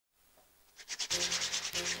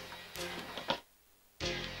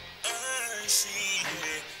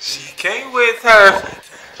came with her.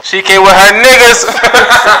 She came with her niggas.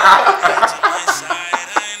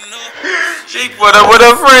 She put up with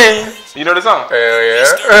her friends. You know the song? Hell yeah.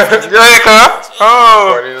 Go ahead, cuz.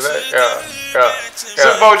 Oh. What is that? Yeah.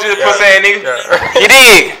 Super Bowl just pussy ass nigga. Yeah. You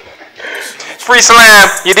dig? Free slime.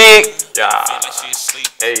 You dig? Yeah.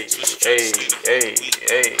 Hey.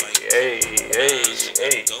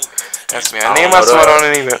 That's me. I name my sweat on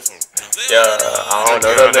it either. Yeah, I don't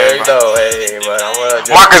know the lyrics though. Hey, but I'm gonna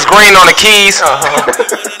just... Marcus Green on the keys.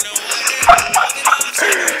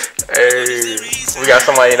 Hey, we got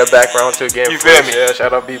somebody in the background too again. You feel me? Yeah,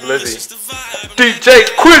 shout out B Blizzy. DJ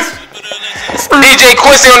Quiz. DJ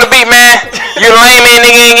Quincy on the beat, man. You lame man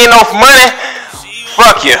nigga ain't getting no money.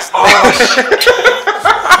 Fuck you. Oh, shit.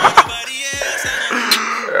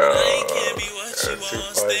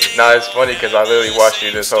 Nah, it's funny because I literally watched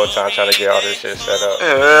you this whole time trying to get all this shit set up.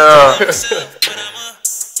 Yeah.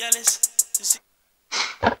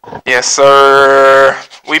 Yes, sir.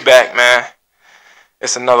 We back, man.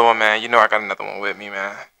 It's another one, man. You know I got another one with me,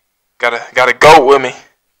 man. Gotta go with me. You know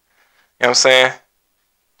what I'm saying?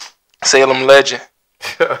 Salem legend.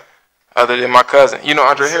 Other than my cousin. You know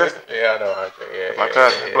Andre Harris? Yeah, I know Andre. Yeah, my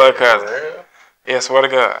cousin. Blood cousin. Yeah, swear to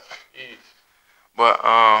God. But,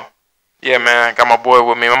 yeah, man, I got my boy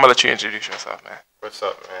with me. I'm gonna let you introduce yourself, man. What's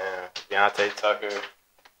up, man? Viante Tucker.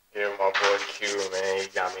 Here with my boy Q, man. He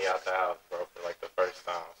got me out the house, bro, for like the first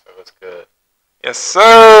time, so it's good. Yes,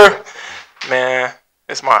 sir. Man,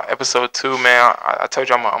 it's my episode 2, man. I told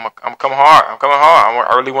you I'm coming hard. I'm coming hard.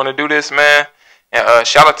 I really want to do this, man. And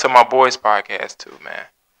shout out to my boys podcast too, man.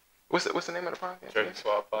 What's the name of the podcast? Jersey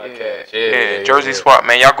Swap Podcast. Yeah, Jersey Swap,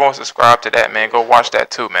 man. Y'all go and subscribe to that, man. Go watch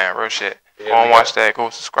that too, man. Real shit. Yeah, go and watch that. Go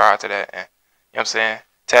subscribe to that. And, you know what I'm saying?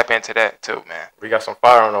 Tap into that too, man. We got some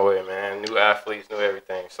fire on the way, man. New athletes, new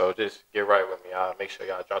everything. So just get right with me. I'll make sure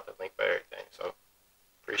y'all drop the link for everything. So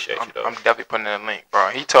appreciate you, though. I'm definitely putting in a link, bro.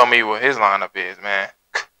 He told me what his lineup is, man.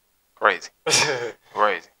 Crazy.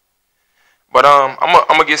 Crazy. But I'm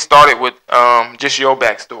gonna get started with just your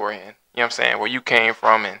backstory and, you know what I'm saying, where you came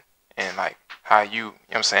from and like how you know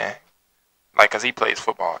what I'm saying, like, cause he plays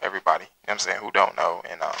football, everybody, you know what I'm saying, who don't know,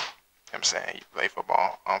 and you know what I'm saying, you play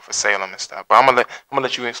football for Salem and stuff. But I'm gonna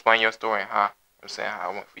let you explain your story and how, you know what I'm saying, how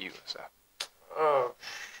it went for you and stuff.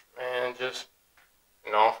 Man, just,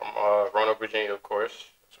 you know, I'm from Roanoke, Virginia, of course.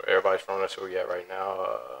 That's where everybody's from. That's where we at right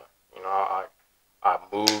now. You know, I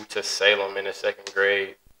moved to Salem in the 2nd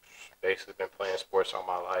grade. Basically been playing sports all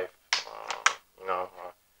my life. You know,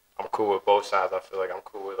 I'm cool with both sides. I feel like I'm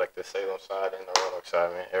cool with like the Salem side and the Roanoke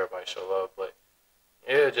side, man. Everybody show love, but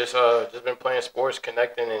yeah, just been playing sports,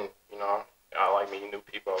 connecting, and you know, I like meeting new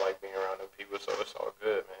people. I like being around new people, so it's all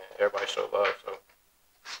good, man. Everybody show love, so.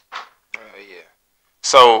 Yeah.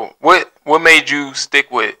 So what made you stick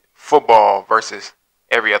with football versus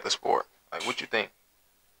every other sport? Like, what you think?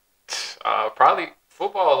 Probably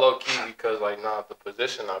football low key because like the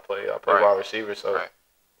position I play wide receiver, so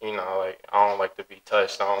you know, like I don't like to be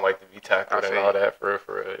touched, I don't like to be tackled and all that for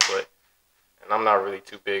real. But and I'm not really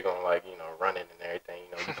too big on like, you know, running and everything.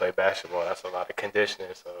 You know, you play basketball, that's a lot of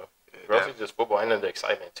conditioning. So mostly just football and then the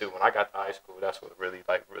excitement too. When I got to high school, that's what really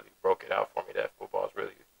broke it out for me. That football is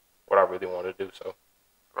really what I really want to do. So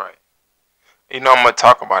you know, I'm gonna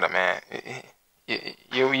talk about it, man.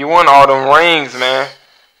 You won all them rings, man.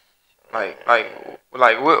 Like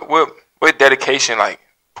what dedication like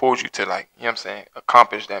pulled you to, like, you know what I'm saying,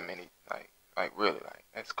 accomplish that many, like really, like,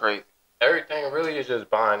 that's crazy. Everything really is just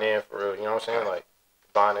buying in for real, you know what I'm saying? Like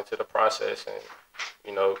buying into the process and,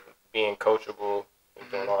 you know, being coachable and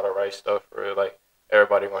doing all the right stuff for real. Like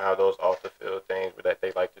everybody gonna have those off the field things that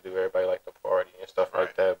they like to do. Everybody like to party and stuff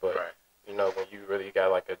like that. But you know, when you really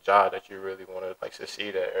got like a job that you really want to like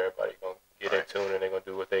succeed at, everybody gonna get in tune and they gonna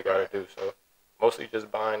do what they gotta do. So mostly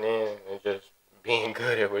just buying in and just being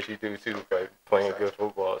good at what you do too, like playing good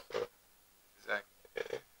football. So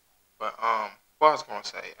Yeah. But what I was gonna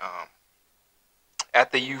say,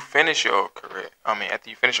 after you finish your career, after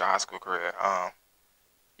you finish your high school career,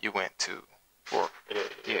 you went to Fort.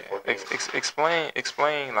 Yeah.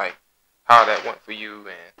 Explain like how that went for you, and, you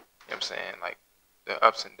know what I'm saying, like the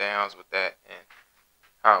ups and downs with that, and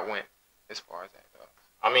how it went as far as that goes.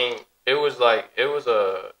 I mean,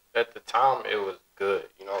 at the time it was good,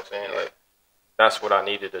 you know what I'm saying? Yeah. Like that's what I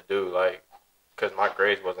needed to do, like, because my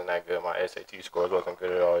grades wasn't that good, my SAT scores wasn't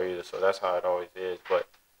good at all either, so that's how it always is. But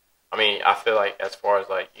I mean, I feel like as far as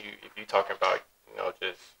like if you talking about, you know,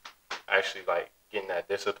 just actually like getting that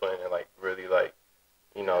discipline and like really like,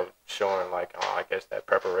 you know, showing like I guess that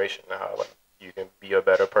preparation and how like you can be a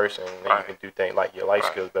better person and you can do things like your life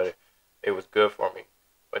skills better. It was good for me.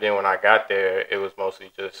 But then when I got there, it was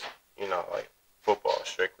mostly just, you know, like football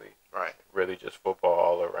strictly. Right. Really just football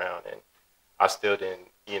all around. And I still didn't,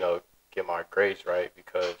 get my grades right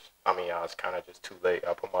because, I was kind of just too late.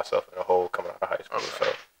 I put myself in a hole coming out of high school.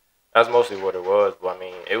 Okay. So that's mostly what it was. But,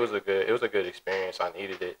 it was a good experience. I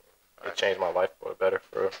needed it. Right. It changed my life for the better.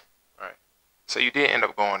 For real. Right. So you did end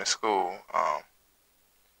up going to school.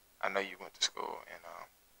 I know you went to school and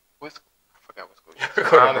what school? I forgot what school you went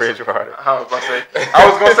to. Going to Bridgewater. I was gonna say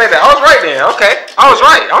that. I was right then. Okay. I was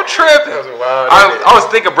right. I'm tripping. That was wild. I was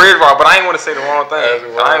thinking Bridgewater, but I didn't want to say the wrong thing.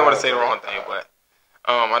 I didn't want to say the wrong thing, but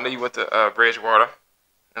I know you went to Bridgewater.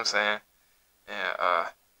 You know what I'm saying?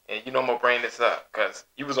 And I'm gonna bring this up because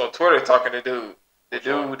you was on Twitter talking to the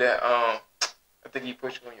dude that I think he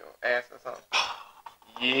pushed you on your ass or something.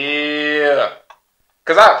 Yeah.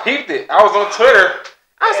 Cause I peeped it. I was on Twitter.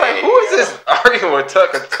 I was like, who is this arguing with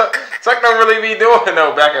Tucker? Tuck don't really be doing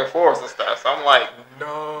no back and forth and stuff. So I'm like,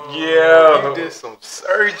 no. Yeah. You did some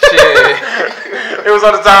searching. It was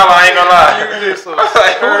on the timeline, I ain't gonna lie. You did some like,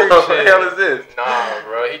 searching. Who the hell is this? Nah,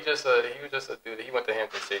 bro. He was just a dude. He went to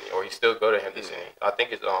Hampton City, or he still go to Hampton City. I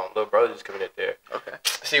think his little brother just committed there. Okay.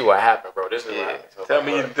 See what happened, bro. This is what happened. So, tell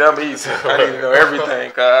me. I need to know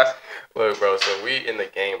everything, cuz. Look, bro. So we in the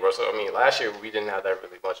game, bro. So last year we didn't have that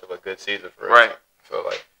really much of a good season for us. Right.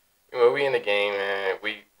 So we in the game, man.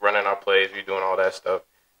 We running our plays. We doing all that stuff.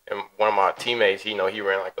 And one of my teammates, he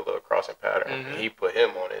ran like a little crossing pattern. Mm-hmm. And he put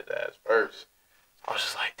him on his ass first. I was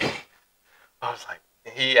just like, dang.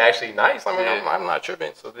 He actually nice. I'm not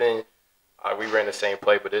tripping. So then we ran the same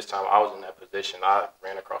play, but this time I was in that position. I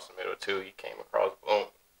ran across the middle too. He came across, boom,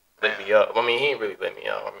 lit me up. He ain't really lit me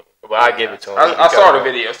up. But I give it to him. I saw the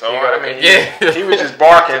video, so he was just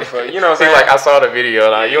barking for See, I saw the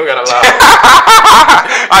video. You don't gotta lie.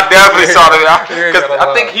 I definitely saw the video because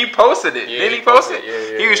I think he posted it. Did he post it?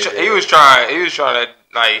 Yeah, he was trying to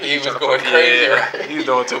he was going crazy. Right? He was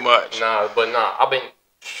doing too much. I've been,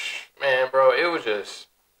 man, bro. It was just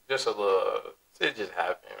a little. It just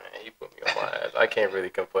happened, man. He put me on my ass. I can't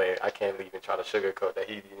really complain. I can't even try to sugarcoat that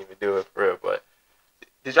he didn't even do it for real. But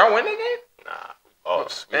did y'all win that game? Nah. We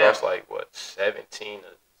lost 17 to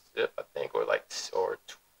zip, I think, or it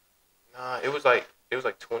was like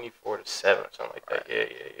 24-7 or something like that. Yeah.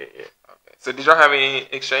 Okay. So did y'all have any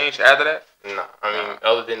exchange after that? Nah.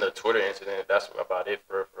 Other than the Twitter incident, that's about it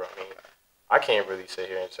for. I can't really sit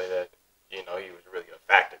here and say that he was really a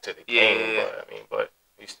factor to the game, but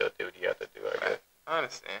he still did what he had to do. I guess. I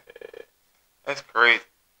understand. Yeah. That's crazy.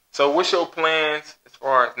 So what's your plans as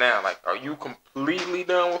far as now? Are you completely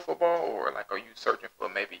done with football, or are you searching for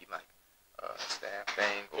maybe a staff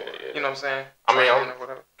thing, or you know what I'm saying?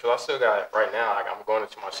 Because I still got right now. I'm going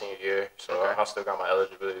into my senior year, so I still got my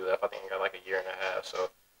eligibility left. I think I got a year and a half.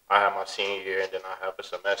 So I have my senior year, and then I have a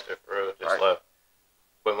semester for real left.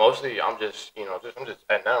 But mostly, I'm just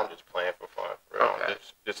playing for fun. For real. Okay. I'm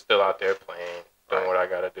just still out there playing, doing what I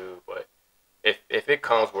gotta do, but. If it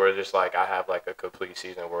comes where it's just I have a complete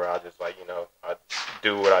season where I just I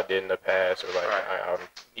do what I did in the past, or I'm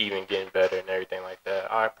even getting better and everything like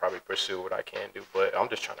that, I probably pursue what I can do. But I'm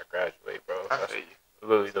just trying to graduate, bro. That's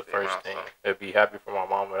literally the first thing. It'd be happy for my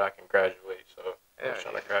mom that I can graduate. So I'm just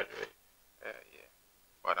trying to graduate. Yeah.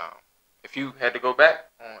 But if you had to go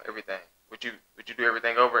back on everything, would you do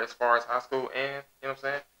everything over as far as high school and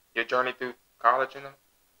your journey through college?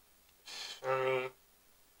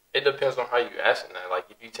 It depends on how you asking that.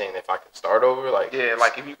 If you saying if I can start over,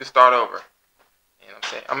 if you could start over. You know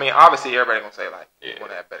what I'm saying? Obviously everybody gonna say you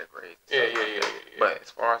wanna have better grades. Yeah. But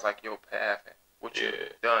as far as your path and what you've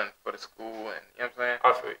done for the school, and you know what I'm saying?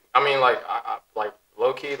 I feel you. I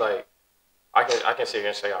low key, I can sit here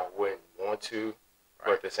and say I wouldn't want to,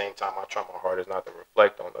 but at the same time I try my hardest not to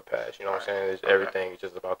reflect on the past. You know what I'm saying? Everything is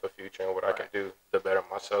just about the future and what I can do to better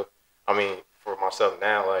myself. For myself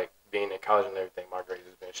now, being in college and everything, my grades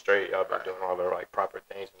has been straight. I've been doing all the proper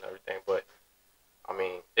things and everything. But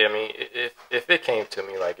if it came to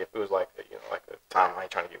me if it was a time, I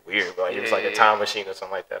ain't trying to get weird, but it was a time machine or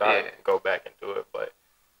something like that, I'd go back and do it. But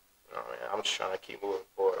I'm just trying to keep moving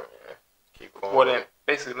forward, man. Keep going. Well then,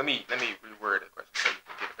 basically, let me reword the question so you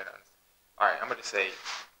can get a better understanding. All right, I'm gonna say,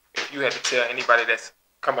 if you had to tell anybody that's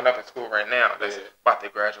coming up in school right now, that's about to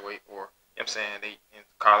graduate, or you know what I'm saying, they in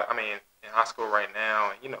college, in high school right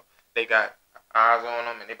now, and they got eyes on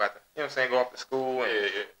them, and they about to, go off to school and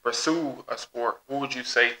pursue a sport. What would you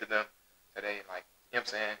say to them today? You know what I'm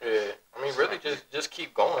saying? Yeah. Really just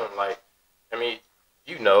keep going.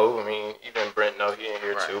 Even Brent know he in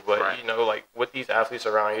here too, but with these athletes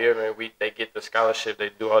around here, they get the scholarship, they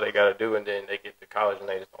do all they gotta do, and then they get to college and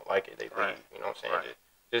they just don't like it, they leave. You know what I'm saying?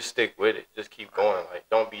 Just stick with it. Just keep going.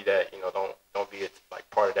 Don't be that. Don't be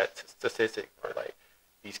part of that statistic where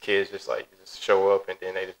these kids just show up and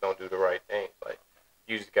then they just don't do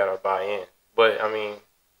buy in. But I mean,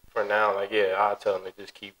 for now, like I tell them to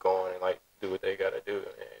just keep going and like do what they gotta do, and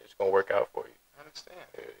it's gonna work out for you. I understand.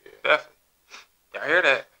 Yeah. Definitely. Yeah, I hear that.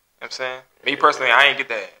 You know what I'm saying? Me personally, I ain't get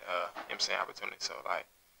that, you know what I'm saying, opportunity. So, like,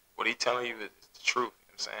 what he telling you is the truth. You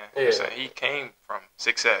know what I'm saying? Yeah. You know what I'm saying? He came from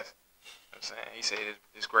success. You know what I'm saying? He said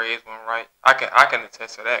his grades weren't right. I can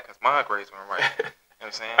attest to that because my grades weren't right. You know what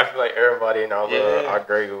I'm saying? I feel like everybody in our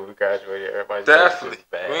grade when we graduated, everybody's definitely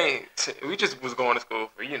bad. We just was going to school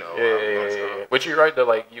for, you know. Yeah. But you're right, though.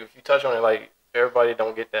 Like, if you touch on it, like, everybody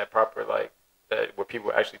don't get that proper, like, that where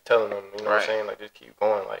people actually telling them, you know what I'm saying? Like, just keep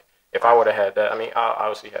going. Like, if I would have had that, I mean, I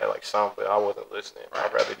obviously had, like, some, but I wasn't listening.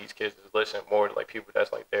 I'd rather these kids just listen more to, like, people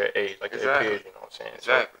that's, like, their age, like, their peers, you know what I'm saying?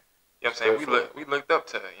 Exactly. You know what I'm saying? We looked up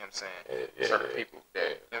to, you know what I'm saying, certain people that,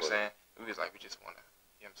 you know what I'm saying? We was like, we just want to,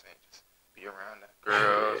 you know what I'm saying, just be around the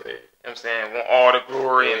girls, you know what I'm saying, want all the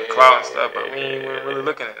glory and the clout and stuff, but we ain't really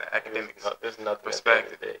looking at the academic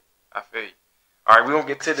perspective. I feel you. All right, we're going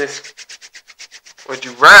to get to this. Would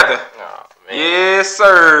you rather? Oh, man. Yes,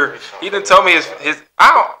 sir. He done told me his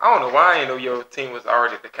I don't know why I didn't know your team was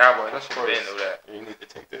already the Cowboys. I should have didn't know that. You need to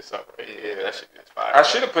take this up right here. That shit is fire. I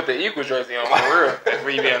should have put the Eagles jersey on for real, if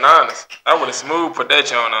we being honest. I would have smooth put that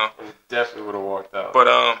joint on. It definitely would have walked out. But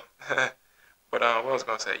what I was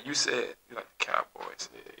gonna say, you said you like the Cowboys.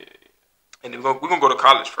 Yeah. And then we're gonna go to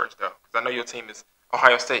college first though, because I know your team is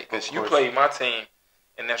Ohio State, because you played my team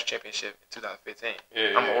in national championship in 2015.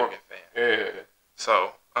 Yeah, I'm an Oregon fan. Yeah.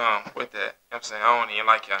 So, with that, you know what I'm saying, I don't even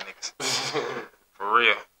like y'all niggas. For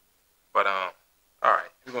real. But,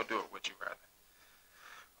 alright, we're going to do it would you rather.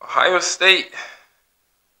 Ohio State,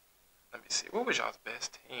 let me see, what was y'all's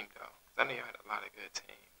best team, though? Because I know y'all had a lot of good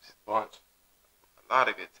teams. Bunch. A lot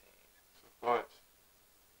of good teams. Bunch.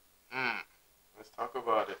 Let's talk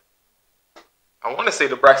about it. I want to say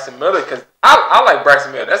the Braxton Miller, because I like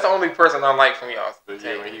Braxton Miller. That's the only person I like from y'all. But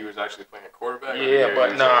yeah, when he was actually playing quarterback? Yeah,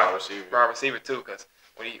 but nah, wide receiver too, because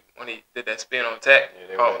when he did that spin on Tech,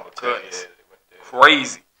 oh my goodness,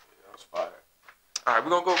 crazy. Yeah, that was fire. All right, we're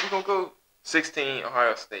gonna go 16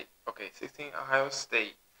 Ohio State. Okay, 16 Ohio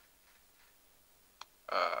State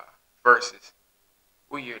versus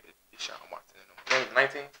what year did Deshaun Watson in them?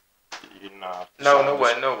 19? Nah. No,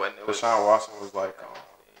 wasn't. Deshaun Watson was like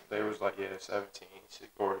they was like 17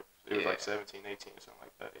 or it was like 17, 18 or something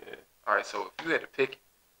like that. Yeah. All right, so if you had to pick, you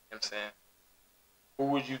know what I'm saying, who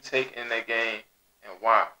would you take in that game and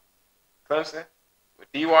why? Clemson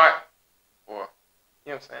with D-Watt or,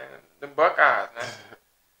 you know what I'm saying, the Buckeyes, man.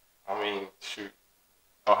 I mean, shoot.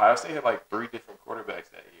 Ohio State had like 3 different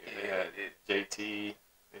quarterbacks that year. They had JT,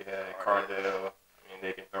 they had Cardell. I mean,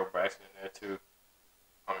 they can throw Braxton in there too.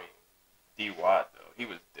 I mean, D-Watt, though, he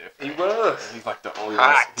was different. He was. He's like the only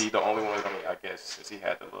one. He's the only one. I mean, I guess since he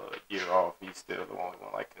had the little year off, he's still the only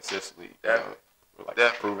one like consistently,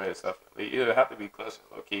 proving himself in the league. It'd have to be Clemson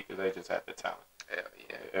low key because they just had the talent. Hell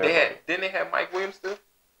yeah. Didn't they have Mike Williams too?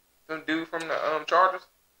 Some dude from the Chargers.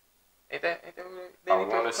 Ain't that I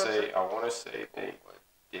want to say they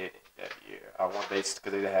did that year. Because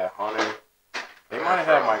they had Hunter. They might have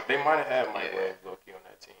had Mike Williams low key on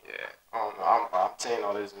that team. Yeah. I don't know. I'm saying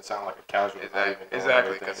all this and sound like a casual.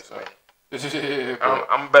 Exactly.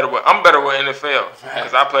 I'm better with NFL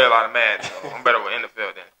because I play a lot of Madden, so I'm better with NFL than, you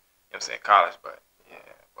know what I'm saying, college. But yeah.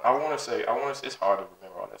 I want to say it's hard to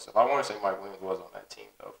remember all that stuff. I want to say Mike Williams was on that team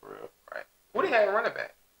though, for real. Right. Who they had a running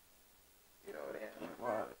back? You know they had.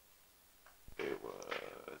 It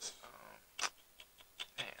was.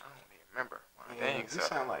 Man, I don't even remember. Dang, you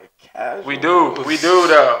sound like casual. We do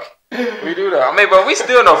though. I mean, but we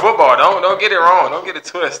still know football. Don't get it wrong. Don't get it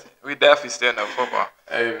twisted. We definitely still know football.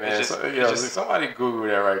 Hey man, somebody Google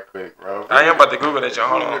that right quick, bro. I am about to Google that, y'all.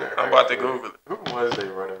 Hold on. I'm about to Google it. Who was they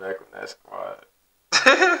running back on that squad?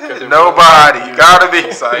 Nobody. Gotta be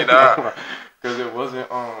excited. Because it wasn't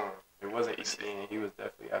ECN. He was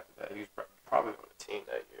definitely after that. He was probably on the team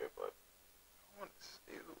that year, but I want to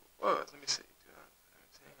see who it was. Let me see.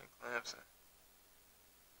 2017 Clemson.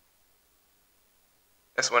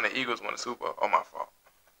 That's when the Eagles won the Super Bowl. Oh, my fault.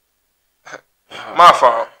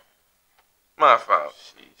 My fault.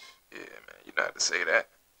 Sheesh. Yeah, man. You don't have to say that.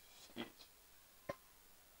 Sheesh.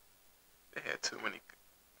 They had too many. Let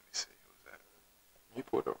me see. Who was that? You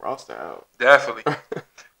pulled the roster out. Definitely.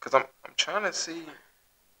 Because I'm trying to see.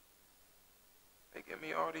 They give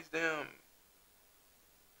me all these damn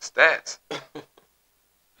stats.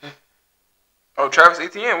 Oh, Travis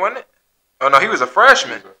Etienne, wasn't it? Oh, no, he was a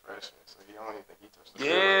freshman. He was a freshman, so he don't even think he touched the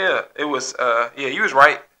field. It was, you was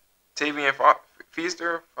right. Tavian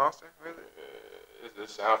Foster, really? Does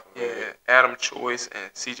this sound familiar? Yeah, Adam Choice and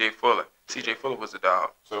C.J. Fuller. C.J. Fuller was the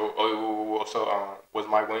dog. So was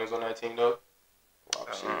Mike Williams on that team, though? Wow,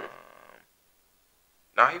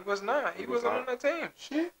 No, he was not. He wasn't on that team.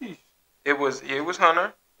 Sheesh. It was Hunter, It was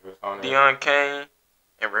Hunter. Deion Kane,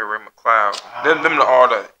 and Ray McLeod. Them all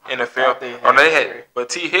the NFL. They had, but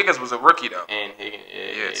T. Higgins was a rookie though. And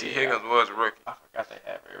Higgins, T. Higgins was a rookie. I forgot they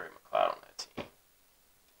had Ray McLeod on that team.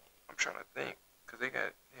 I'm trying to think, cause they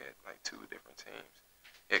had like 2 different teams.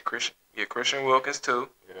 Christian Wilkins too.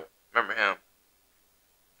 Yeah. Remember him?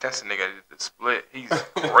 That's the nigga that did the split. He's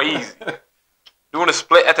crazy. Doing a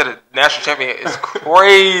split after the national champion is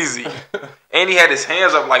crazy. And he had his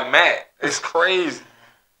hands up like Matt. It's crazy.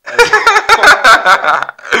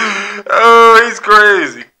 Oh, he's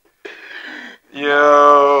crazy.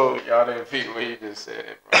 Yo. Y'all didn't repeat what he just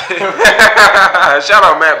said, bro. Shout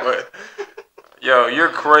out Matt, but yo, you're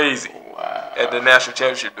crazy. Wow. At the national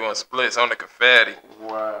championship doing splits on the confetti.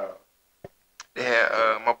 Wow. They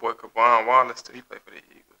had my boy Kavon Wallace too. He played for the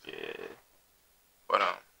Eagles. Yeah. But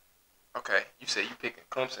okay. You said you picking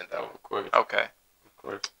Clemson though. Of course. Okay. Of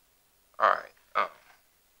course. All right. Let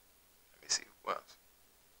me see who else.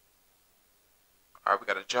 All right, we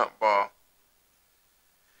got a jump ball.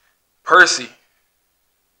 Percy.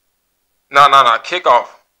 No. Kickoff.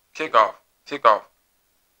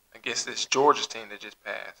 Against this Georgia team that just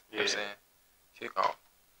passed. You know what I'm saying? Kickoff.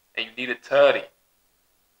 And you need a tutty.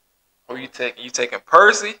 Who you taking? You taking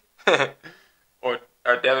Percy or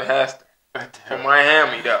Devin Hester? For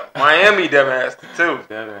Miami though. Miami Devin Hester too.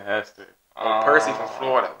 Devin Hester. Percy from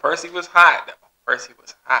Florida. Percy was hot though. Percy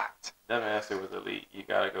was hot. Devin Hester was elite. You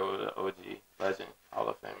gotta go with the OG legend, Hall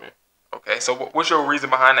of Famer. Okay, so what's your reason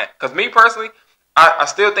behind that? Because me personally, I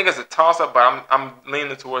still think it's a toss up, but I'm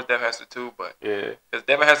leaning towards Devin Hester too. But yeah, because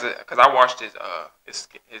Devin Hester, because I watched his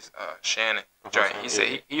Shannon joint. He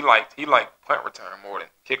said he liked punt return more than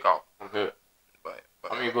kickoff. Okay. But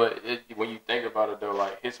I mean, when you think about it though,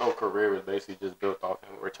 like his whole career was basically just built off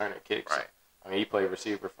him returning kicks. Right. I mean, he played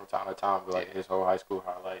receiver from time to time, but like his whole high school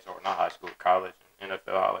highlights, or not high school, college, and NFL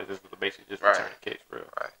highlights, this was basically just returning kicks for real.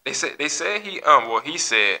 Right. They said he he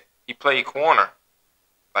said he played corner,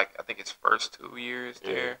 like I think his first 2 years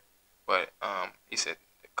there, but he said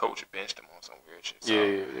the coach benched him on some weird shit. So,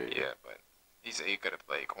 yeah. But he said he could have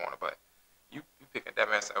played corner, but you picking that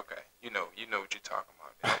man. Okay, you know what you're talking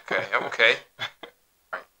about. Okay.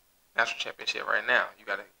 Right. National championship right now. You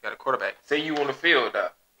got a quarterback. Say you on the field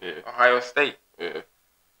though. Yeah. Ohio State. Yeah.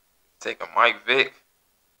 Taking Mike Vick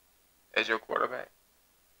as your quarterback.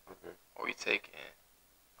 Okay. Or you taking,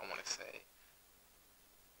 I want to say,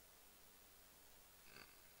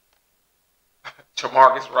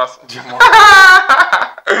 Jamarcus Russell.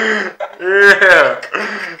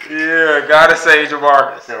 Yeah, gotta say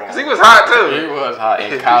Jamarcus. Because he was hot too. He was hot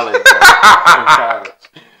in college. In college.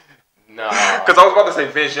 No. Because I was about to say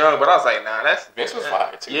Vince Young, but I was like, nah, Vince was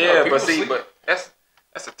fire too. Yeah, but see, but that's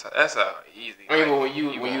a easy. I mean, but when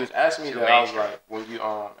you was asking me that, I was like, when you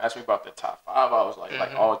asked me about the top 5, I was like,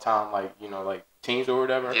 like all time, like like teams or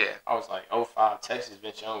whatever. Yeah. I was like, 05 Texas,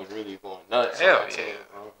 Vince Young was really going nuts. Hell yeah. Team,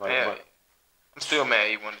 like, Hell yeah. I'm still mad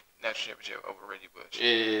he won the national championship over Reggie Bush.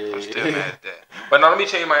 Yeah. I'm still mad at that. But no, let me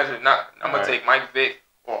change my answer. I'm gonna take Mike Vick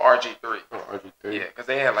or RG3. Oh, RG3. Yeah, because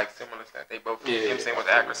they had like similar stats. They both, you know what I'm saying, with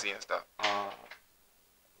accuracy and stuff. I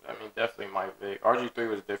mean, definitely Mike Vick. RG3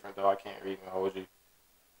 was different though. I can't even hold you,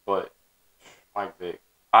 but Mike Vick.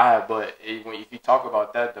 If you talk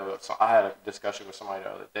about that though, so I had a discussion with somebody the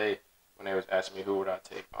other day when they was asking me who would I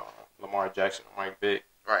take, Lamar Jackson or Mike Vick.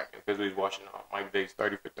 Right. Because we was watching Mike Vick's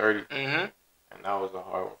 30 for 30. Mm-hmm. And that was a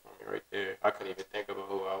hard one for me right there. I couldn't even think of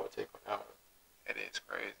who I would take on that one. It is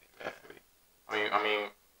crazy, man. Definitely. I mean,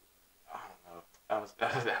 I don't know.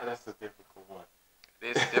 That's a difficult one.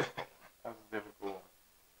 It is a difficult one. That's a difficult one.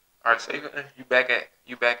 All right, so you back in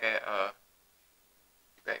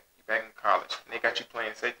college. And they got you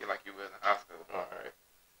playing safety like you was in high school. All right.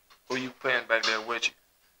 Who you playing back there with you?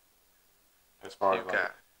 As far as to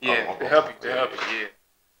help you.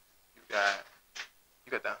 Yeah.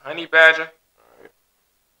 You got the Honey Badger.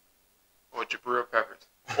 Or Jabril Peppers.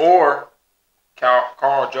 Or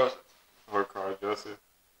Carl Joseph. Or Carl Joseph.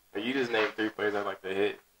 But you just named 3 players I like to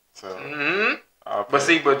hit. So. Mm-hmm.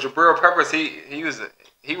 But Jabril Peppers, he was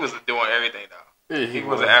doing everything though. Yeah, he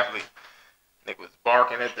was an athlete. Nigga was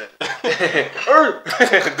barking at the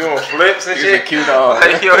doing flips and shit. He's a cute dog.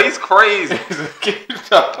 Like, yo, he's crazy. He's a cute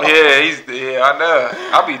dog. Yeah, I know.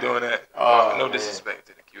 I'll be doing that. No disrespect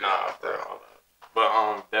to the cute dog.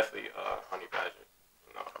 But definitely Honey Badger.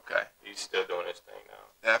 Okay. He's still doing his thing now.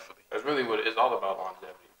 Definitely. That's really what it's all about,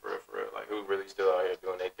 longevity, for real. Like, who really still out here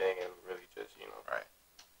doing their thing and really just, right.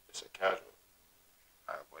 Just a casual.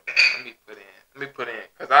 All right, boy, let me put in,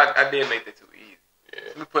 because I did make that too easy. Yeah.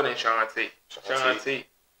 Let me put in Sean T. Sean T.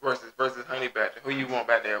 versus Honey Badger. Who you want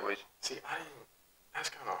back there with you? See, That's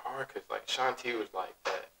kind of hard because like Shanti was like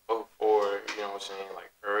that 04, you know what I'm saying,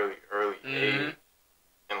 like early '8,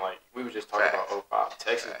 and like we were just talking about '05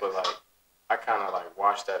 Texas, but like I kind of like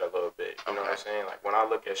watched that a little bit. You know what I'm saying? Like when I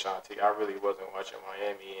look at Shanti, I really wasn't watching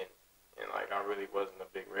Miami, and like I really wasn't a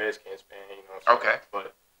big Redskins fan. You know what I'm saying?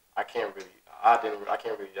 But I can't really, I didn't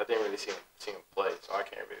really see him play, so I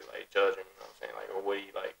can't really like judge him. You know what I'm saying? Like or what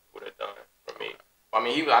he like would have done for me. I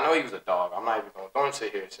mean, I know he was a dog. I'm not even gonna don't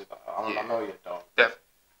sit here and say I know he's a dog. Definitely.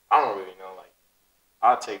 I don't really know. Like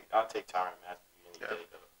I'll take Tyrann Matthew any day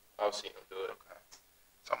though. I've seen him do it. Okay.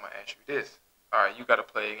 So I'm gonna ask you this. All right, you got to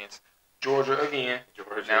play against Georgia again.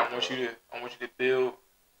 Now I want you to build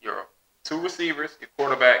your 2 receivers, your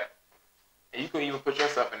quarterback, and you can even put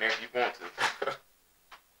yourself in there if you want to.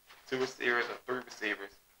 2 receivers or 3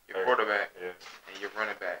 receivers, your quarterback, and your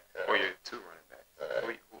running back, or your 2 running backs,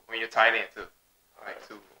 or your tight end too, like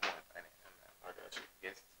 2 or 1 tight end. I got you.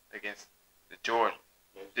 Against the Georgia,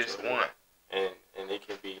 just one. And it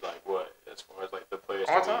can be like what as far as like the players.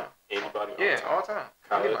 All time. Anybody. Yeah, all time.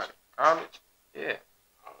 College. College. Yeah.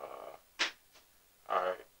 All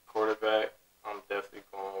right, quarterback. I'm definitely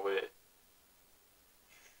going with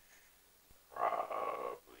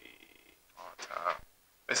probably all time.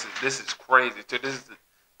 This is crazy too. This is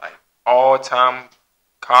like all time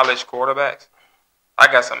college quarterbacks. I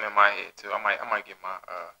got something in my head too. I might get my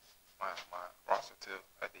roster too.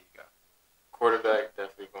 There you go. Quarterback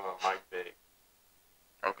definitely going Mike Vick.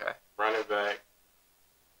 Okay. Running back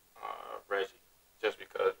Reggie, just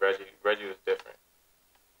because Reggie was different.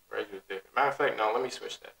 Matter of fact, no, let me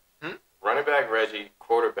switch that. Running back Reggie,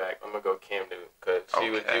 quarterback. I'm gonna go Cam Newton because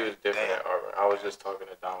he was different at Auburn. I was just talking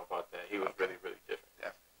to Dom about that. He was really different.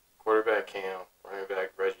 Definitely. Quarterback Cam, running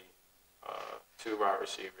back Reggie, 2 wide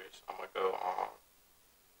receivers. I'm gonna go on.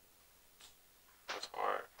 That's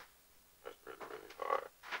hard. That's really hard.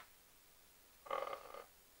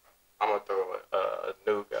 I'm gonna throw a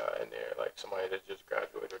new guy in there, like somebody that just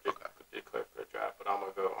graduated or just declared for the draft. But I'm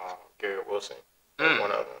gonna go on Garrett Wilson, one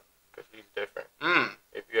of them, because he's different.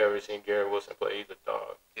 If you ever seen Garrett Wilson play, he's a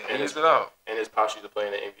dog. Yeah, and he's a dog. And his pops used to play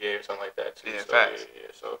in the NBA or something like that too. Yeah, so, facts.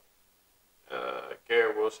 Yeah. So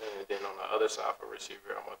Garrett Wilson, and then on the other side for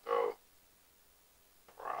receiver, I'm gonna throw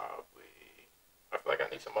probably. I feel like I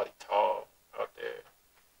need somebody tall out there,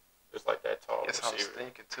 just like that tall receiver. I was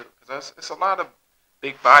thinking too, because it's a lot of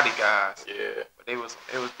big body guys. Yeah. But it was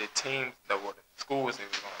the teams that were the schools they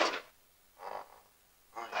was going to.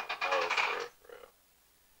 I don't even know for real.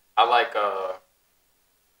 I like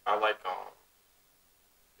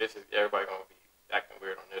this is everybody gonna be acting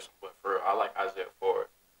weird on this one, but for real, I like Isaiah Ford.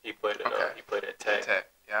 He played at Tech.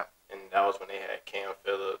 Yeah. And that was when they had Cam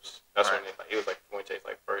Phillips. That's when it was like Fuente's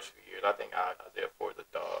like first few years. I think Isaiah Ford's a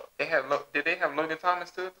dog. Did they have Logan Thomas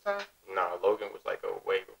too at the time? No, Logan was like a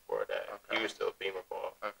way before that. Okay. He was still Beamer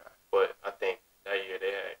ball. Okay. But I think that year they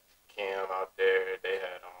had Cam out there. They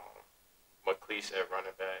had McLeese at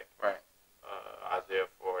running back. Right. Isaiah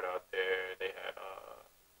Ford out there. They had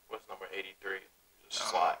what's number 83?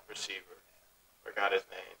 Slot receiver. Forgot his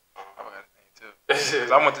name. I forgot his name too.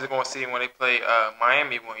 Cause I went to go and see him when they played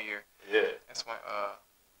Miami one year. Yeah. That's when I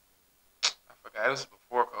forgot. It was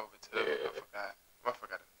before COVID too. Yeah. I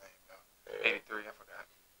forgot his name though. 83. I forgot.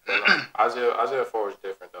 Isaiah Ford is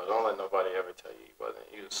different though. Don't let nobody ever tell you he wasn't.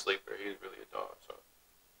 He was a sleeper. He was really a dog. So.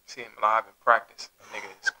 See him live in practice. That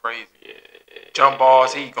nigga is crazy. Yeah. Jump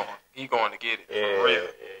balls. He going to get it for real.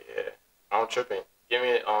 Yeah. I'm tripping. Give me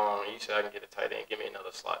you said I can get a tight end. Give me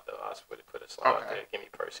another slot though. I would put a slot out there. Give me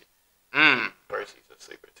Percy. Percy's a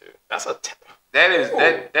sleeper too. That's a that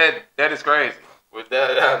is crazy. With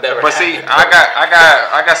that, never. But see,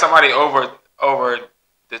 I got somebody over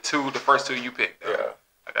the first 2 you picked. Though. Yeah.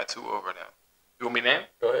 I got 2 over them. You want me to name?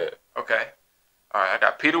 Go ahead. Okay. All right. I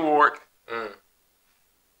got Peter Warwick. And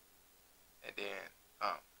then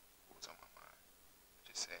who was on my mind? I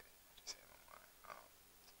just said it. my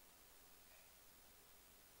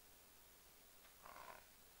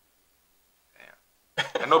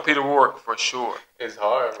mind. Damn. I know Peter Warwick for sure. It's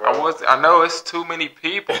hard, bro. I know it's too many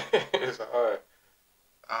people. It's hard.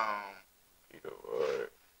 Peter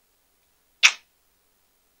Warwick.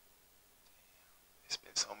 It's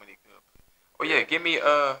been so many good. Oh yeah, give me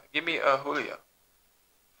Julio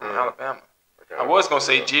from Alabama. I was gonna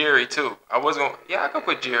say Jerry too. I could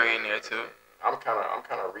put Jerry in there too. I'm kind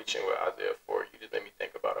of reaching with Isaiah Ford. You just made me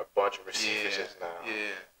think about a bunch of receivers just now.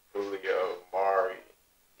 Yeah. Julio, Mari.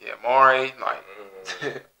 Yeah, Mari. Like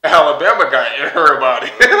Alabama got everybody.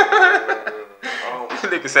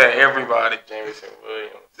 Nigga said everybody. Jameson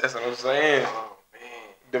Williams. That's what I'm saying. Oh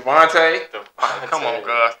man. Devontae. Come on,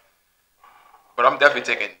 guys. But I'm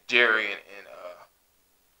definitely taking Jerry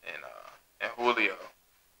and Julio,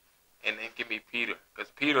 and then give me Peter,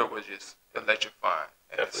 because Peter was just electrifying.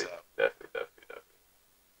 Definitely.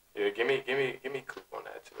 Yeah, give me Coop on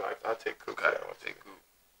that too. I'll take Coop. Okay, I'll take Coop.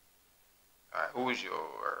 All right, who is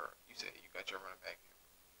your? You said you got your running back, your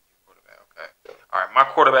quarterback. Okay. Yeah. All right, my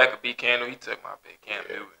quarterback would be Cam Newton. He took my pick, Cam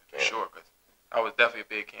Newton, for sure, because I was definitely a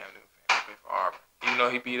big Cam Newton fan. He played for Auburn. Even though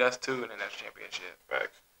he beat us too in the national championship.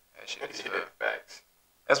 Facts. That shit is facts.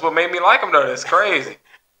 That's what made me like him though. That's crazy.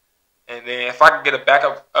 And then if I could get a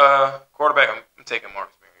backup quarterback, I'm taking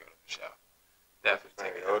Marcus Mariota for sure. Definitely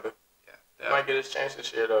taking Mariota. Yeah, definitely. He might get his chance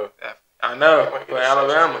this year though. Definitely. I know. For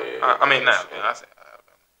Alabama. I mean, not. I said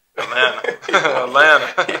Alabama. Atlanta.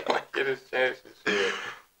 He might get his chance this year.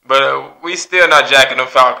 But we still not jacking the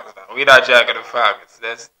Falcons though. We not jacking the Falcons.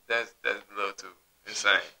 That's a little too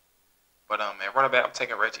insane. But man, running back, I'm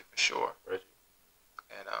taking Reggie for sure. Reggie.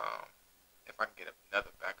 And if I can get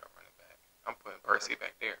another backup running back, I'm putting Percy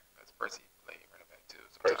back there because Percy played running back too.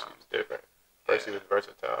 Sometimes. Percy was different. Percy was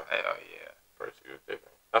versatile. Hell yeah. Percy was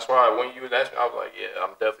different. That's why when you was asking, I was like, yeah,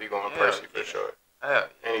 I'm definitely going Percy for sure. Hell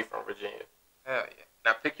yeah. And he's from Virginia. Hell yeah.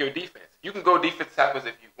 Now pick your defense. You can go defense tackles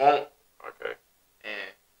if you want. Okay.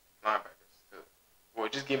 And linebackers too. Well,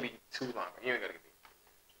 just give me 2 linebackers. You ain't gotta give me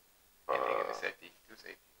 2. And then give me safety, 2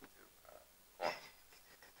 safety.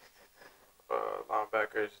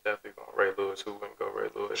 Linebackers definitely going Ray Lewis. Who wouldn't go Ray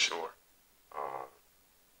Lewis? Sure.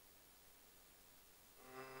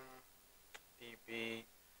 DB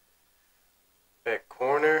at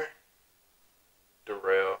corner,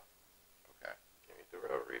 Darrell. Okay. Give me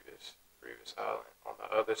Darrell Revis Island. On the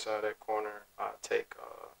other side of that corner, I'll take.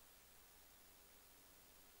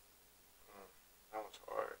 That was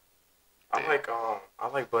hard. I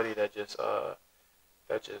like Buddy that just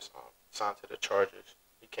signed to the Chargers.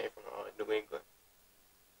 He came from New England.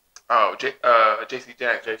 Oh, J.C.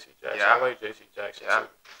 Jackson. J.C. Jackson. Yeah. I like J.C. Jackson too.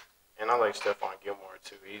 And I like Stephon Gilmore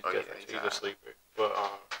too. He's different. He's a sleeper. But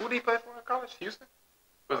who did he play for in college? Houston?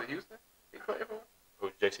 Was it Houston? He played for?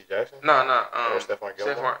 Who? J.C. Jackson? No. Or Stephon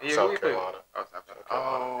Gilmore? Yeah, South Carolina. Oh, South Carolina.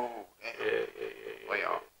 Oh, damn. Yeah. Way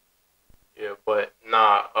off. Yeah, but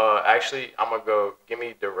nah. Actually, I'm gonna go. Give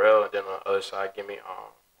me Darrell, and then on the other side, give me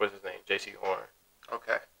what's his name? J.C. Horn.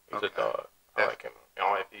 Okay. He's a dog. I like him.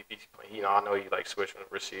 If he's playing, I know he like switch from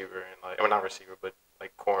receiver and like, not receiver, but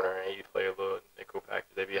like corner, and you play a little nickel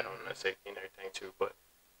package. They be having that safety and everything too. But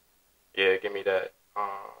yeah, give me that.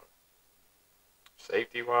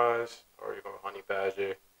 Safety wise, or you go Honey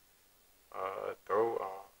Badger. Throw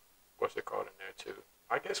what's it called in there too?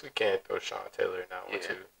 I guess we can throw Sean Taylor in that one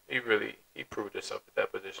too. He proved himself at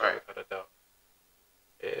that position without a doubt.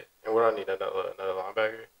 Yeah, and what I need another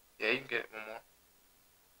linebacker. Yeah, you can get one more.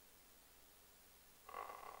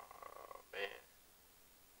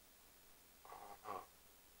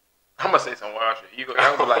 I'm gonna say some wild shit.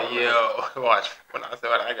 I'm gonna be like, yo, watch when I say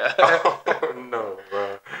what I got. Oh, no,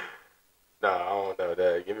 bro. Nah, I don't know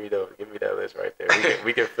that. Give me that list right there.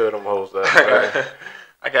 We can fill them holes up. Right?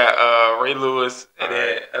 I got Ray Lewis, and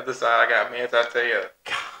then other side I got Manti Te'o.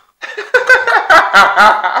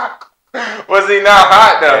 Was he not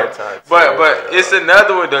hot though? But it's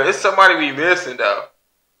another one though. It's somebody we missing though.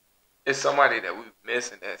 It's somebody that we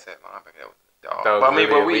missing that's at linebacker. That was dog.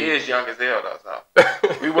 But we is young as hell though, so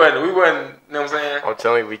we wasn't, you know what I'm saying? I'm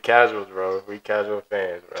telling you, we casuals, bro. We casual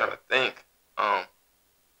fans, bro. I'm trying to think.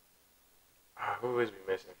 Who is we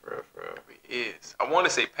missing for real? We is. I want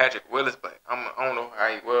to say Patrick Willis, but I don't know how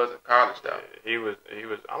he was in college though. Yeah, he was.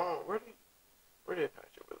 I don't know where did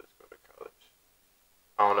Patrick Willis go to college?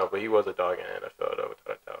 I don't know, but he was a dog in the NFL though,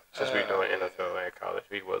 without a doubt. Since we doing NFL and college,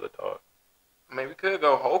 he was a dog. I mean, we could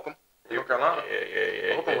go Holcomb. North Carolina.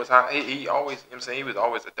 Yeah. Holcomb was hot. He always, you know what I'm saying, he was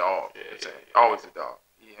always a dog. Always a dog.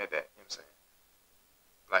 He had that, you know what I'm saying,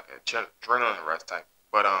 like a adrenaline rush type.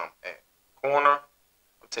 But at corner,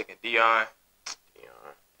 I'm taking Dion.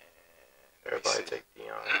 Everybody take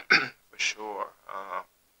Dion. For sure.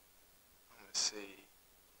 Let me see.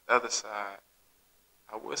 The other side,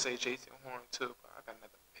 I would say Jason Horn too, but I got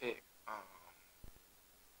another pick. Let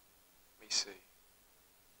me see.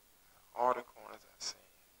 All the corners I seen.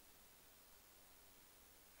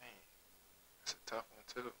 That's a tough one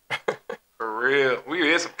too. For real,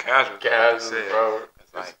 we is some casuals. Bro.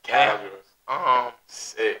 It's like casuals.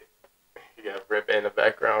 Sick. He got Rip in the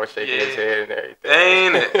background shaking his head and everything.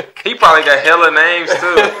 Ain't it? He probably got hella names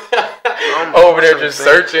too. Over there just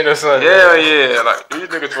searching or something. Yeah. Like these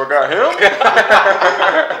niggas forgot him.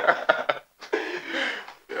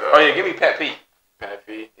 Oh yeah, give me Pat Pete. Pat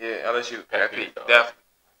Pete. Yeah, LSU. Pat Pete. Definitely.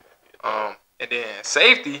 And then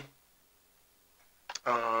safety.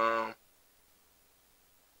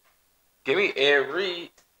 Give me Ed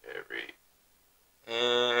Reed.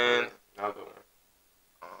 And Another one.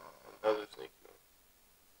 Another sneaky one.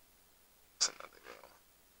 What's another good one?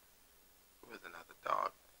 Who is another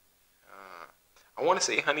dog? I want to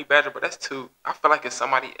say Honey Badger, but that's too. I feel like it's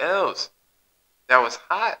somebody else that was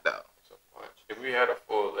hot though. It's a bunch. If we had a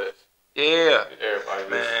full list, yeah, everybody,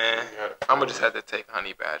 man, I'm gonna just have to take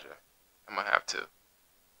Honey Badger. I'm gonna have to.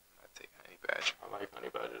 I take Honey Badger. I like Honey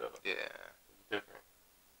Badger though. Yeah, it's different.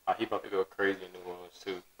 He about to go crazy in New Orleans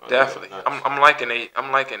too. Definitely, I'm liking them.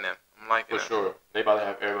 I'm liking them. For sure. They about to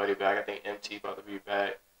have everybody back. I think MT about to be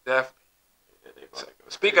back. Definitely. Yeah,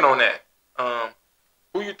 speaking on that,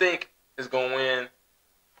 who you think is gonna win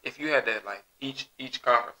if you had that like each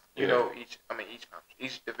conference? You know, each conference,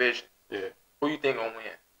 each division. Yeah. Who you think gonna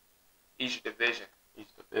win? Each division. Each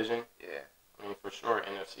division. Yeah. I mean, for sure,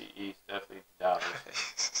 NFC East definitely Dallas,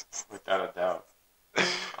 without a doubt.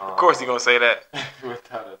 Of course, you're gonna say that.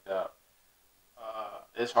 Without a doubt.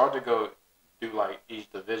 It's hard to go do like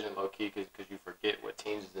each division low key because you forget what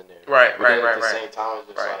teams is in there. Right. At the same time, it's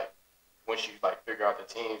just like once you like figure out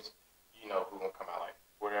the teams, you know who gonna come out like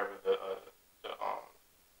whatever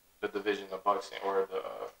the division the Bucks in, or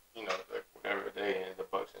whatever they in the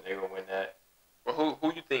Bucks and they gonna win that. Well,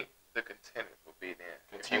 who you think the contenders will be then?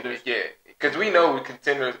 Contenders? Because we know we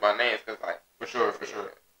contenders by names. Cause like for sure. Better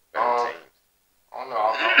teams. I don't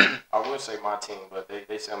know. I would say my team, but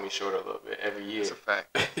they sell me short a little bit every year. That's a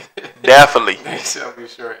fact. Definitely. They sell me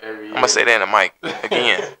short every year. I'm gonna say that in the mic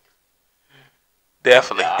again.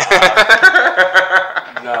 Definitely.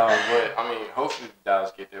 No, but I mean, hopefully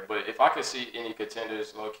Dallas get there. But if I could see any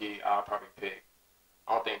contenders, low key, I'll probably pick.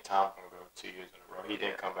 I don't think Tom's gonna go 2 years in a row. He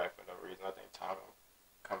didn't come back for no reason. I think Tom gonna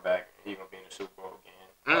come back and he's gonna be in the Super Bowl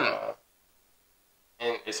again.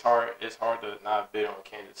 And it's hard to not bid on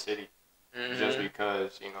Kansas City. Just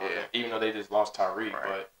because, even though they just lost Tyreek,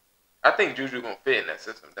 but I think Juju gonna fit in that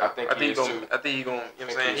system. Though. I think he gonna. You know what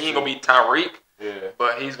I'm saying? He ain't gonna be Tyreek. Yeah.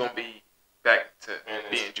 But he's gonna be back to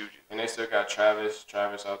being Juju. And they still got Travis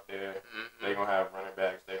out there. They gonna have running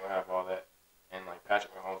backs. They gonna have all that. And like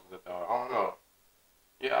Patrick Mahomes is a dog. I don't know.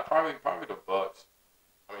 Yeah, probably the Bucks.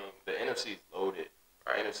 I mean, the NFC is loaded.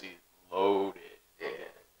 Right. NFC is loaded. Yeah.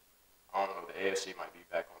 I don't know. The AFC might be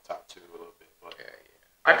back on top too a little bit, but yeah.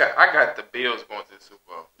 I got the Bills going to the Super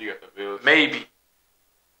Bowl. You got the Bills? Maybe.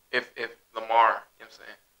 If Lamar, you know what I'm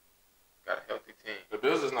saying, got a healthy team. The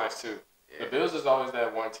Bills is nice too. Yeah. The Bills is always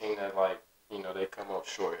that one team that they come up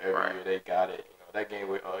short every year. They got it. That game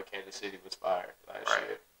with Kansas City was fire last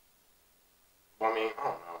year. But I mean, I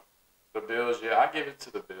don't know. The Bills, I give it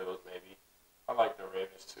to the Bills maybe. I like the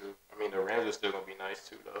Ravens too. I mean, the Rams are still gonna be nice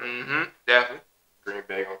too though. Definitely. Green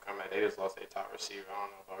Bay gonna come out. They just lost their top receiver. I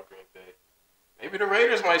don't know about Green Bay. Maybe the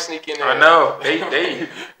Raiders might sneak in there. I know. They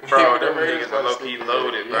bro, them niggas are low-key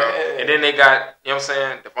loaded, bro. Yeah. And then they got, you know what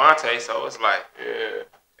I'm saying, Viante, so it's like, dang.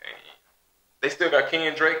 They still got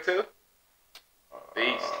Ken Drake, too?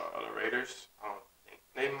 Beast. The Raiders? I don't think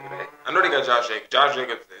they I know they got Josh Jacobs. Josh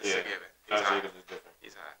Jacobs is a given. Josh Jacobs is different.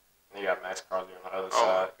 He's hot. And they got Max Crosby on the other side.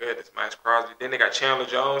 side. Oh, my goodness, Max Crosby. Then they got Chandler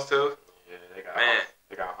Jones, too. Yeah,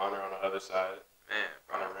 they got Hunter on the other side. Man,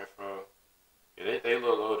 bro. Hunter Renfro. Yeah, they a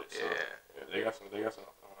little loaded, so. Yeah. They got some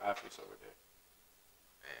athletes over there.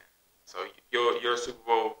 Man. So your Super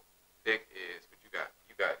Bowl pick is what you got?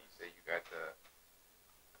 You say you got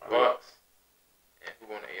the Bucks. And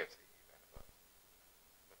who won the AFC? You got the Bucks.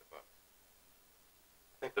 With the Bucks.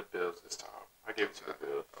 I think the Bills this time. I give it to the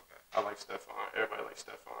Bills. Okay. I like Stephon. Everybody likes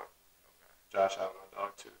Stephon. Okay. Josh Allen, my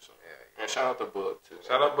dog too. So and shout out to Bug too.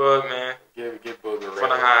 Shout out Bug, man. Give Bug a from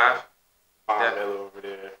the Hive. $5 million over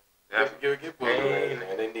there. Give Bug a ring,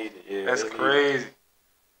 man. They need it. Yeah, that's crazy.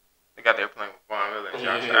 They got there playing with Von Miller and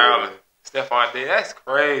Josh Allen. Stephon Diggs. That's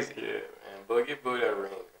crazy. Yeah, man. But give Bug that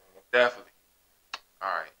ring, man. Definitely. All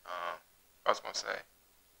right. I was gonna say.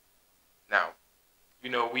 Now,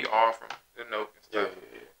 we are from the Nook and stuff.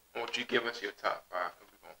 Yeah. I want you to give us your top 5, and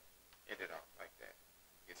we're gonna end it off like that.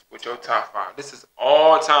 It's with your top 5. This is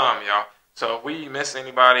all time, y'all. So if we miss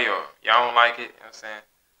anybody or y'all don't like it, you know what I'm saying?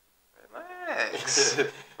 Relax.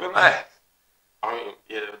 I mean,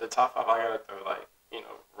 the top 5 I gotta throw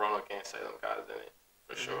Ronald can't say them guys in it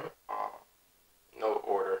for sure. No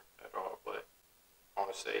order at all, but I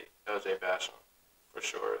want to say LJ Basham for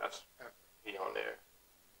sure. That's he on there.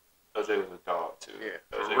 LJ was a dog too. Yeah,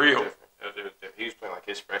 LJ for real. Was different. LJ was different. He was playing like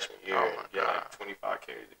his freshman year and getting like 25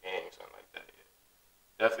 carries a game, something like that.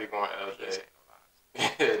 Yeah. Definitely going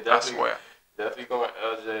LJ. I swear. Definitely going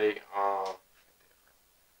LJ.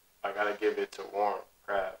 I gotta give it to Warren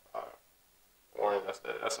Crab. Warren,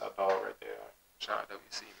 that's our dog right there. Shout out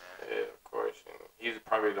WC, man. Yeah, of course. And he's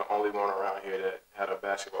probably the only one around here that had a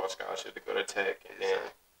basketball scholarship to go to Tech and then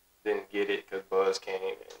didn't get it because Buzz came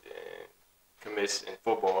and then commits in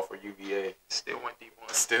football for UVA. Still went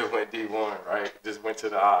D1. Still went D1, right? Just went to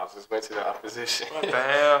the odds. Just went to the opposition. What the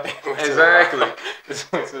hell? Exactly.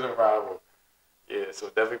 Just went to the rival. Yeah, so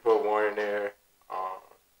definitely put Warren there.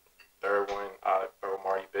 Third one, I throw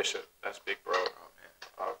Marty Bishop. That's big bro. Oh,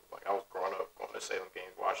 man. Like I was growing up going to Salem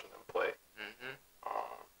games, watching them play. Mm-hmm.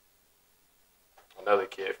 Another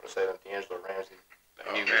kid from Salem, D'Angelo Ramsey.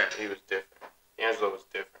 He was different. D'Angelo was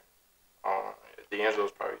different. D'Angelo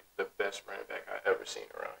was probably the best running back I ever seen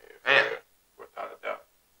around here, without a doubt.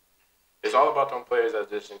 It's all about them players that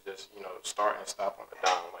just start and stop on the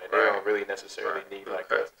dime. Like they don't really necessarily need like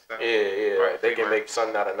like they can make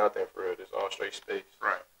something out of nothing for real. It's all straight space.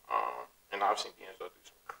 Right. And I've seen D'Angelo do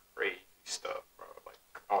some crazy stuff, bro. Like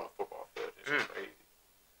on the football field, just crazy.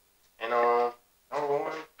 And number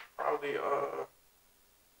one, probably you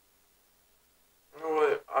know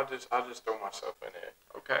what? I just throw myself in there.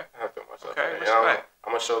 Okay. I throw myself in there.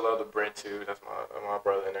 I'm gonna show love to Brent too. That's my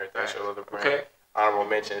brother and everything. Show love to Brent. Okay. Honorable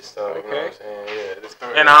mention stuff. You know what I'm saying?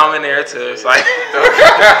 Yeah. And I'm in there too. It's like throw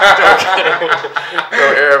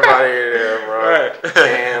everybody in there, bro. Right.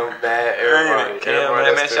 Cam, Matt, everybody.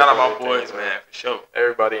 Cam, man, shout out my boys, man, for sure.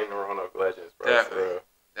 Everybody in the Roanoke Legends, bro. Definitely.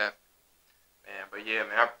 Man, but yeah,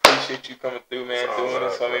 man, I appreciate you coming through, man, doing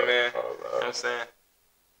this for me, man. You know what I'm saying?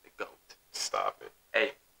 The GOAT. Stop it.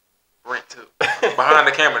 Hey, Brent too. Behind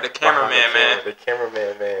the camera, the cameraman, man. The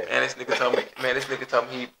cameraman, man. And this nigga told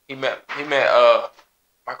me he met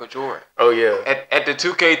Michael Jordan. Oh yeah. At the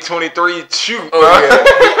 2K23 shoot. Oh yeah.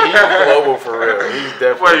 He's global for real. He's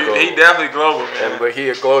definitely global. He definitely global, man. But he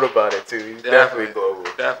a gloat about it too. He's definitely global.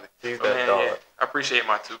 Definitely. He's that dog. Yeah. I appreciate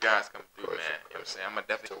my two guys coming through, man. You know what I'm saying? I'm gonna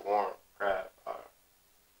definitely to Warren Craft.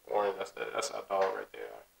 Warren, that's our dog right there.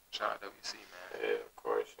 Shout out WC, man. Yeah, of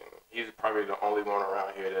course. And he's probably the only one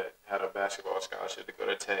around here that had a basketball scholarship to go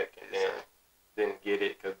to Tech and then didn't get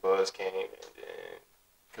it because Buzz came and then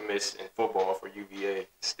commits in football for UVA.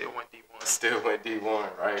 Still went D1. Still went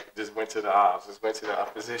D1, right? Just went to the odds. Just went to the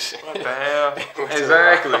opposition. What the hell?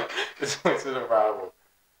 Exactly. Just went to the rival.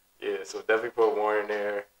 Yeah, so definitely put Warren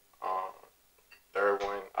there. Third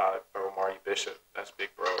one, I throw Marty Bishop. That's big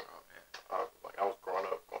bro. Oh, man. Like I was growing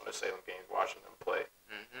up going to Salem games, watching them play.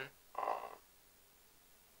 Mm-hmm.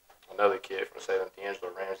 Another kid from Salem,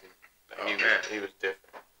 D'Angelo Ramsey. He was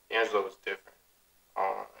different. D'Angelo was different.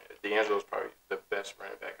 D'Angelo was probably the best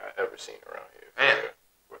running back I ever seen around here,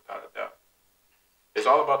 without a doubt. It's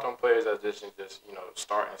all about them players that just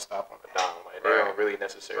start and stop on the dime. Like they don't really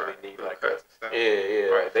necessarily need like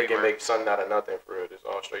like they can make something out of nothing for real. It's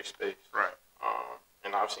all straight space. Right.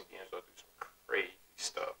 And I've seen D'Angelo do some crazy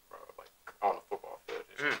stuff, bro. Like on the football field,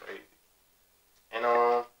 just crazy. And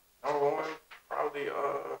number one, probably you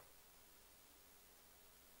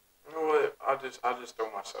know what? I just throw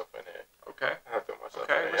myself in there. Okay. I throw myself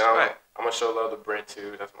in there. I'm gonna show love to Brent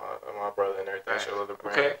too. That's my brother and everything. Show love to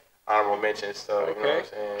Brent. Okay. Honorable mention stuff. You know what I'm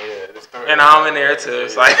saying? Yeah. And I'm in there too.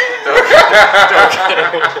 It's like throw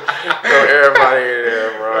everybody in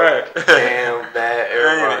there, bro. Right. Cam, Matt,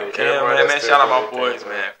 everybody. Cam, man, shout out my boys,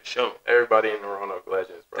 man, for sure. Everybody in the Roanoke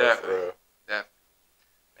Legends, bro. Definitely. Man,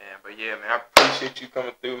 but yeah, man, I appreciate you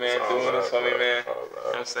coming through, man, doing this for me, man. You know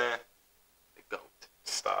what I'm saying? The GOAT.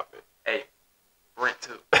 Stop it. Hey, Brent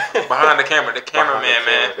too. Behind the camera, the cameraman,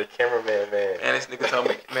 man. The cameraman, man. And this nigga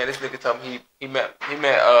told me he met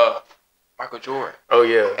Michael Jordan. Oh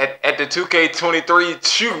yeah. At the 2K23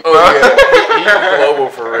 shoot. Oh yeah. He's global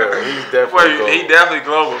for real. He's definitely global. He definitely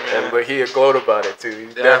global, man. But he a gloat about it too.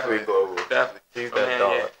 He's definitely global. Definitely. He's that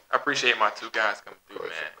dog. Yeah. I appreciate my two guys coming through, man.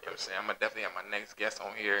 You know what I'm saying? I'm gonna definitely have my next guest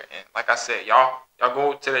on here. And like I said, y'all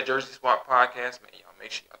go to that Jersey Swap podcast, man. Y'all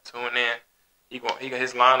make sure y'all tune in.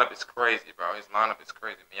 His lineup is crazy, bro. His lineup is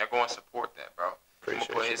crazy, man. Y'all go and support that, bro. I'm gonna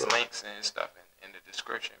put his links and stuff in the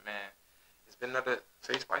description, man. It's been another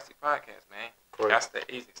Stay Spicy podcast, man. That's the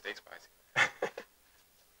easy. Stay spicy.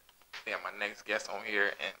 Yeah, my next guest on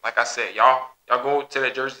here. And like I said, y'all go to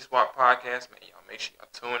that Jersey Swap podcast, man. Y'all make sure y'all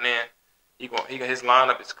tune in. His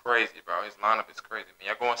lineup is crazy, bro. His lineup is crazy, man.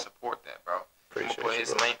 Y'all go and support that, bro. I'm gonna put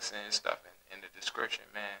his links and stuff in the description,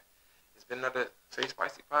 man. It's been another Stay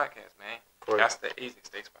Spicy podcast, man. That's the easy.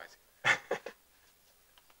 Stay spicy.